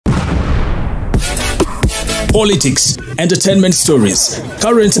politics, entertainment stories,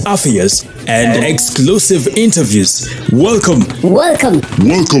 current affairs, and exclusive interviews. Welcome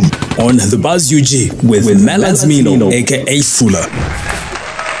on The Buzz UG with Melans Mino, aka Fuller.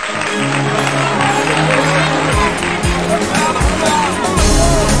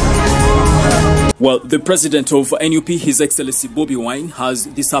 Well, the president of NUP, His Excellency Bobi Wine, has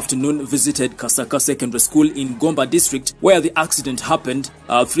this afternoon visited Kasaka Secondary School in Gomba district, where the accident happened.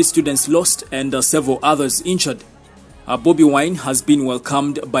 3 students lost and several others injured. Bobi Wine has been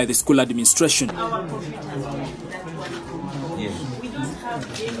welcomed by the school administration. We don't have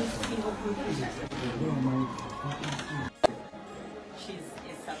anything of conclusion. She's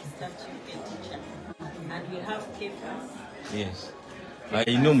a substantive teacher, and we have Kefas. Yes.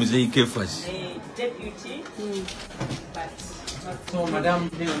 I know Muzei Kefas. Deputy, but so Madam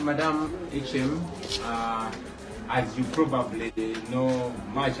HM, as you probably know,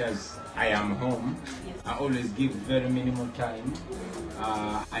 much as I am home, I always give very minimal time.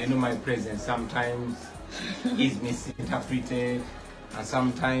 I know my presence sometimes is misinterpreted, and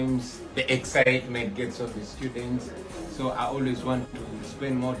sometimes the excitement gets on the students. So I always want to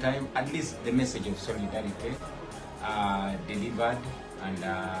spend more time, at least the message of solidarity delivered, and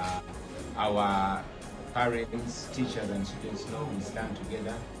our parents, teachers and students know we stand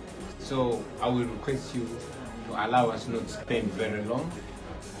together. So I will request you to allow us not to spend very long,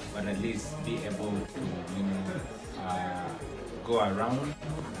 but at least be able to, go around,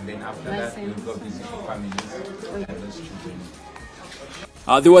 and then after that we'll go visit the families and those children.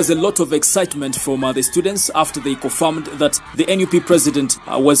 There was a lot of excitement from the students after they confirmed that the NUP president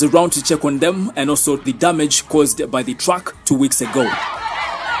was around to check on them, and also the damage caused by the truck 2 weeks ago.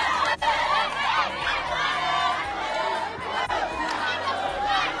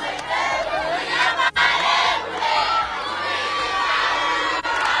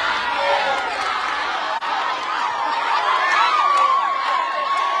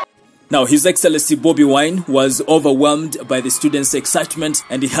 Now, His Excellency Bobi Wine was overwhelmed by the students' excitement,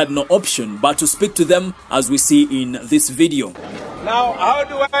 and he had no option but to speak to them, as we see in this video. Now, how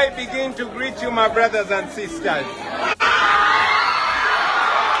do I begin to greet you, my brothers and sisters?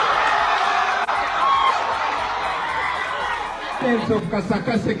 Students of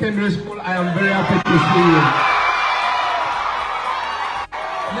Kasaka Secondary School, I am very happy to see you.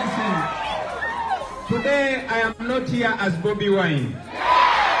 Listen, today I am not here as Bobi Wine.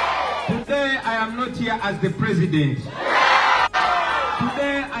 Today I am not here as the president. Today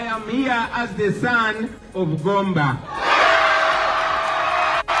I am here as the son of Gomba.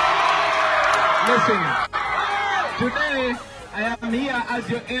 Listen, today I am here as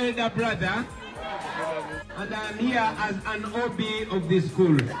your elder brother, and I am here as an OB of the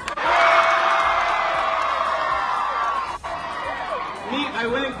school. I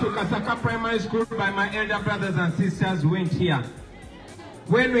went to Kasaka Primary School, by my elder brothers and sisters went here.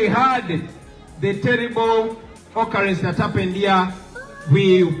 When we heard the terrible occurrence that happened here,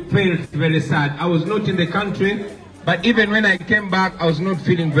 we felt very sad. I was not in the country, but even when I came back, I was not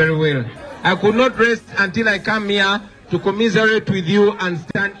feeling very well. I could not rest until I come here to commiserate with you and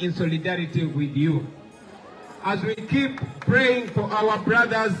stand in solidarity with you. As we keep praying for our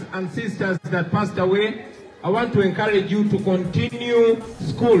brothers and sisters that passed away, I want to encourage you to continue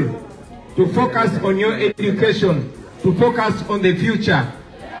school, to focus on your education, to focus on the future.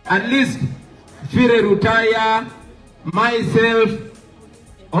 At least Fire Rutaya, myself,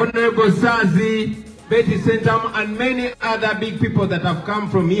 Honorable Sazi, Betty Sentam, and many other big people that have come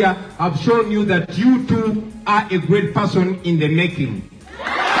from here have shown you that you too are a great person in the making.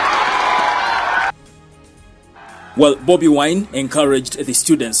 Well, Bobi Wine encouraged the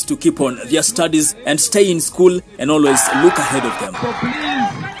students to keep on their studies and stay in school and always look ahead of them. So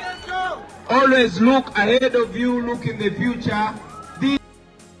please, always look ahead of you, look in the future. This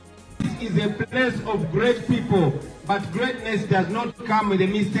is a place of great people, but greatness does not come with a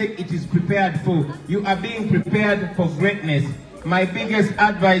mistake, it is prepared for. You are being prepared for greatness. My biggest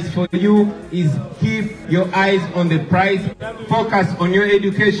advice for you is keep your eyes on the prize, focus on your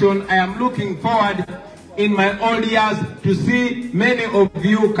education. I am looking forward in my old years to see many of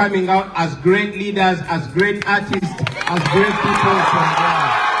you coming out as great leaders, as great artists, as great people from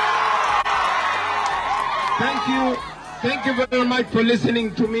God. Thank you very much for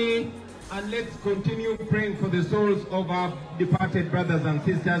listening to me, and let's continue praying for the souls of our departed brothers and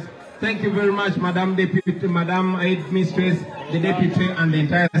sisters. Thank you very much, Madam Deputy, Madam Headmistress, the Deputy, and the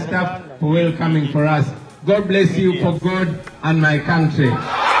entire staff for welcoming for us. God bless you for God and my country.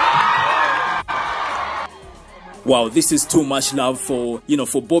 Wow, this is too much love for,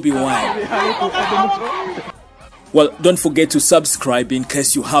 for Bobi Wine. Well, don't forget to subscribe in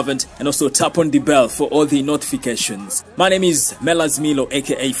case you haven't, and also tap on the bell for all the notifications. My name is Melaz Milo,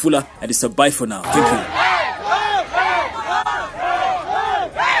 aka Fuller, and it's a bye for now. Thank you.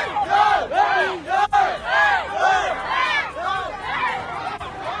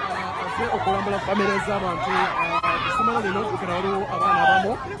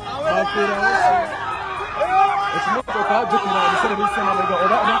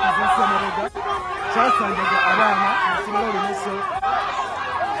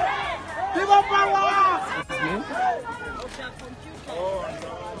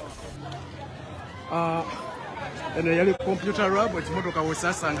 And the computer lab, which Motoka was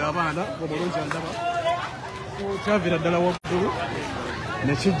Sangavana, Bobolonja Ndaba, Chavira Dalawabu,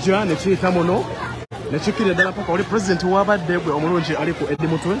 Nechija, Nechitamono, Nechiki Dalapaka, the president who about there were Omoloji Aliko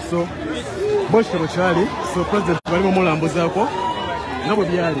Edimoto, so Bosch Charlie, so President Valimola Mbozako,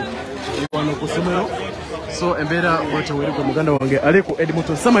 Nabobiali, Iwano Kusumero, so Embeda, what a way to Muganda Wange, Aliko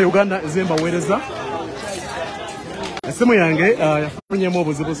Edimoto, Sama Uganda, Zimba Wedeza, Sama Yange,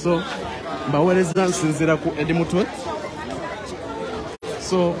 Yafunyamo so. Baweleza nsinzira ku Edmonton.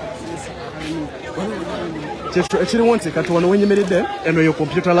 So ekiri wonte kati wano wenyemeredde eno yo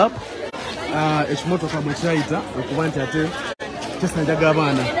computer lab ekimotoka bwe kyayita okuba nti ate kisanjaga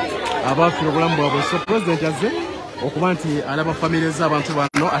abaana abaafuna obulamu bwabwe. So president azze okuba nti alaba family z'abantu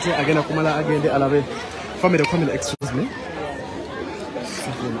bano ate agenda kumala agende alabe family excuse me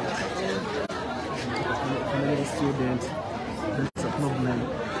family student. That's a problem.